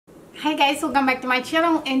Hi guys, welcome back to my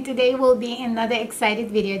channel, and today will be another excited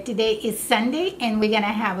video. Today is Sunday and we're gonna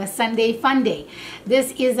have a Sunday fun day.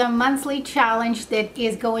 This is a monthly challenge that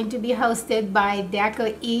is going to be hosted by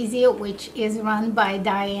Deco Easy, which is run by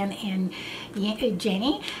Diane and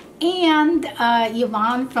Jenny, and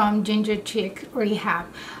Yvonne from Ginger Chick Rehab.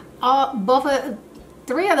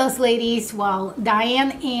 Three of those ladies, well,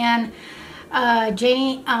 Diane and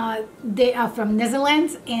Jenny, they are from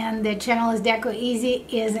Netherlands, and their channel is Deco Easy.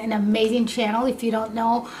 Is an amazing channel. If you don't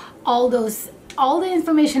know, all the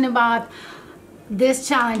information about this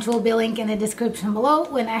challenge will be linked in the description below.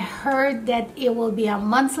 When I heard that it will be a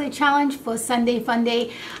monthly challenge for Sunday Fun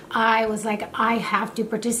Day, I was like, I have to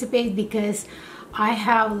participate because I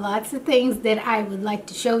have lots of things that I would like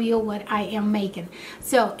to show you what I am making.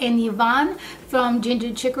 So, and Yvonne from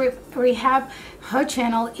Ginger Chick Rehab, her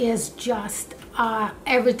channel is just,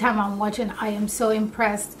 every time I'm watching, I am so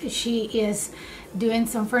impressed. She is doing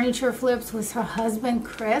some furniture flips with her husband,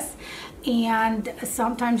 Chris, and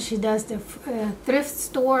sometimes she does the thrift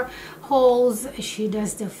store hauls, she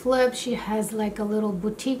does the flip, she has like a little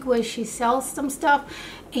boutique where she sells some stuff,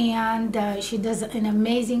 and she does an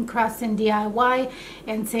amazing crafts and DIY.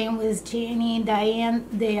 And same with Jenny and Diane,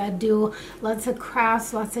 they do lots of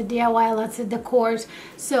crafts, lots of DIY, lots of decors.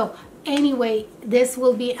 So anyway, this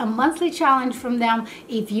will be a monthly challenge from them.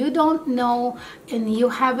 If you don't know and you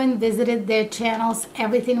haven't visited their channels,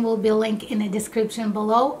 everything will be linked in the description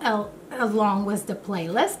below, along with the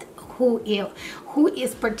playlist who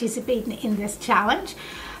is participating in this challenge.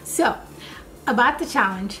 So about the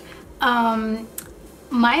challenge,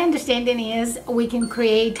 my understanding is we can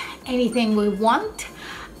create anything we want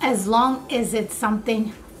as long as it's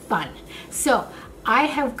something fun. So I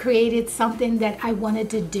have created something that I wanted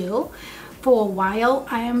to do for a while.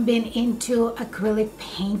 I have been into acrylic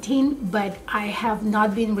painting, but I have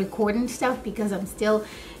not been recording stuff because I'm still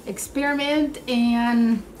experimenting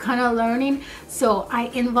and kind of learning. So I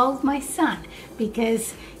involved my son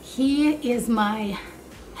because he is my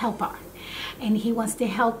helper and he wants to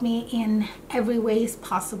help me in every way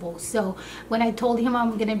possible. So when I told him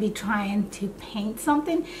I'm gonna be trying to paint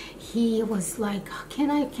something, he was like,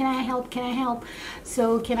 can I help?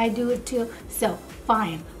 So can I do it too? So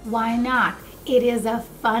fine, why not? It is a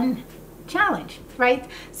fun challenge, right?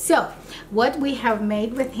 So what we have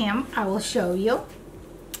made with him, I will show you.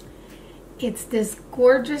 It's this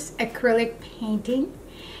gorgeous acrylic painting,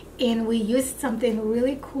 and we used something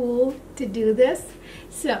really cool to do this.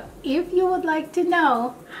 So if you would like to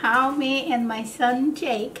know how me and my son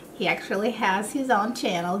Jake, he actually has his own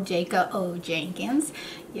channel, Elena Jenkins.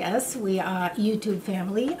 Yes, we are YouTube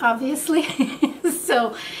family, obviously.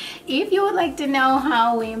 So if you would like to know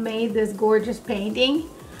how we made this gorgeous painting,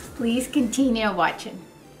 please continue watching.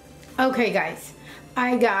 Okay guys,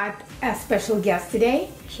 I got a special guest today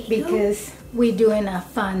because we're doing a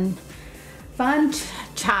fun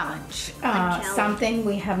challenge, something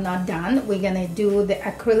we have not done. We're gonna do the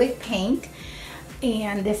acrylic paint,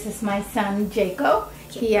 and this is my son Jacob.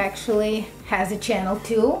 He actually has a channel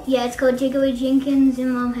too. Yeah, it's called Elena Jenkins,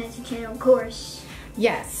 and Mom has a channel, of course.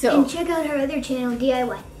 Yes, so and check out her other channel,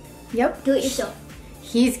 DIY. Yep, do it yourself.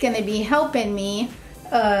 He's gonna be helping me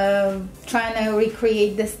trying to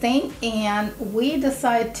recreate this thing, and we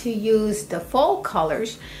decided to use the fall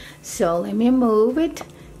colors. So let me move it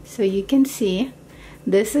so you can see.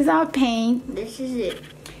 This is our paint. This is it.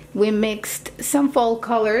 We mixed some fall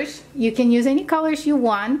colors. You can use any colors you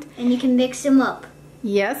want. And you can mix them up.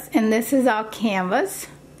 Yes, and this is our canvas,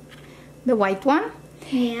 the white one.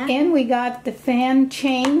 Yeah. And we got the fan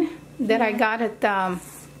chain that I got at the,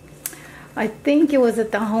 I think it was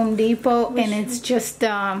at the Home Depot, and it's just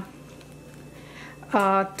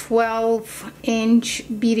 12-inch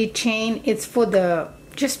beaded chain. It's for the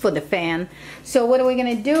just for the fan. So what are we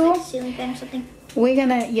gonna do? Like ceiling fan or something? We're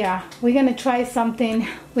gonna try something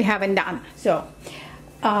we haven't done. So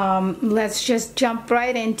let's just jump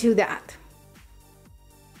right into that.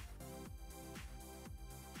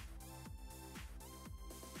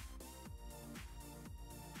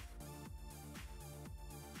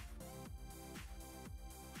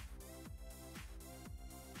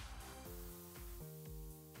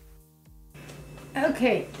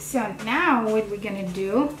 Okay, so now what we're gonna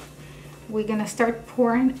do, we're gonna start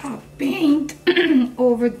pouring our paint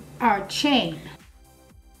over our chain.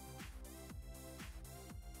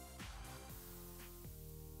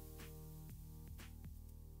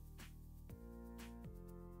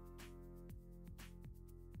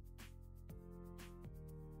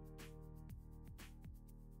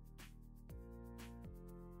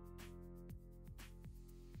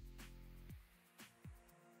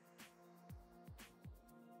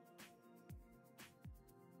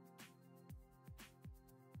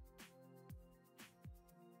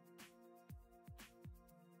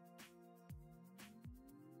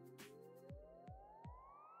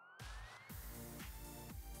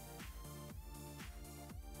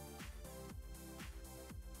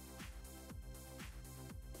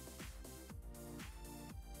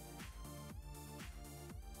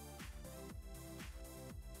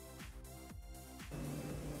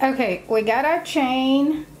 Okay, we got our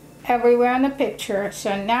chain everywhere in the picture.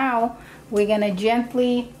 So now we're gonna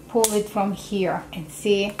gently pull it from here and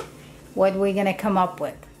see what we're gonna come up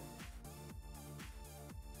with.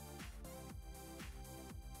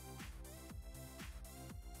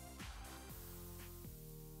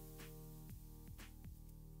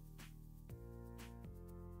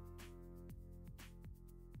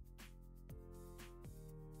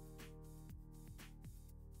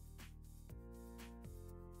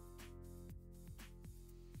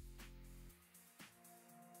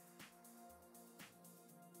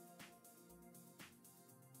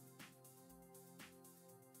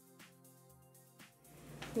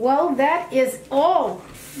 Well, that is all.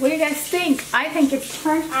 What do you guys think? I think it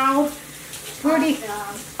turned out pretty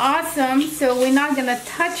awesome. So we're not gonna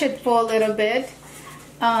touch it for a little bit.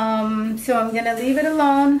 So I'm gonna leave it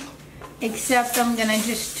alone, except I'm gonna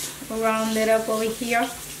just round it up over here.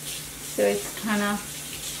 So it's kind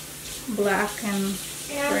of black and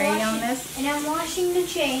gray on this. And I'm washing the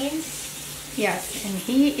chains. Yes, and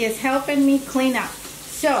he is helping me clean up.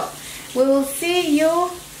 So we will see you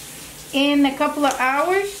in a couple of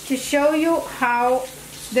hours to show you how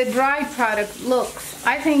the dry product looks.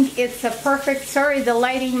 I think it's a perfect, sorry the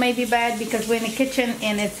lighting may be bad because we're in the kitchen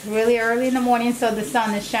and it's really early in the morning, so the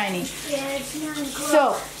sun is shining. Yeah, it's 9 o'clock.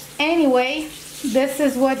 So anyway, this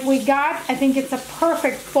is what we got. I think it's a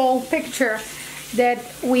perfect fall picture that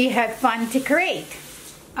we had fun to create.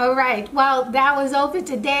 All right, well, that was all for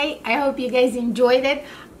today. I hope you guys enjoyed it.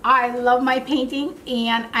 I love my painting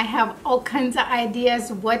and I have all kinds of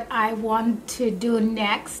ideas what I want to do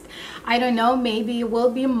next. I don't know, maybe it will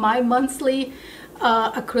be my monthly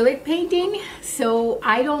acrylic painting. So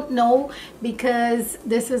I don't know, because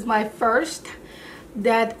this is my first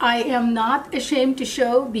that I am not ashamed to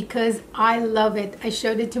show because I love it. I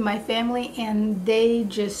showed it to my family and they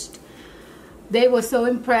were so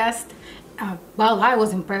impressed. Well, I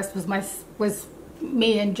was impressed with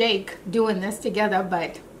me and Jake doing this together,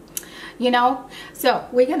 but you know, so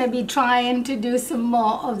we're gonna be trying to do some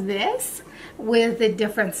more of this with the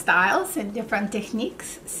different styles and different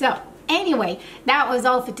techniques. So anyway, that was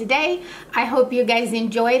all for today. I hope you guys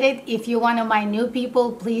enjoyed it. If you're one of my new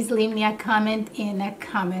people, please leave me a comment in a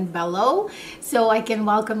comment below so I can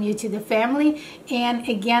welcome you to the family. And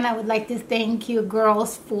again, I would like to thank you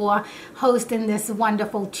girls for hosting this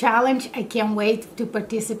wonderful challenge. I can't wait to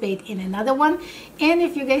participate in another one. And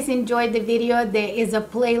if you guys enjoyed the video, there is a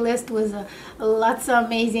playlist with lots of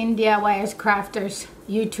amazing DIYers, crafters,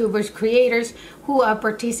 YouTubers, creators who are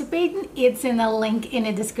participating. It's in a link in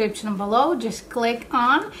the description below. Just click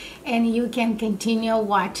on and you can continue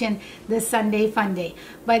watching the Sunday Fun Day.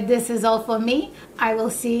 But this is all for me. I will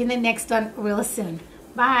see you in the next one real soon.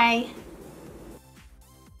 Bye.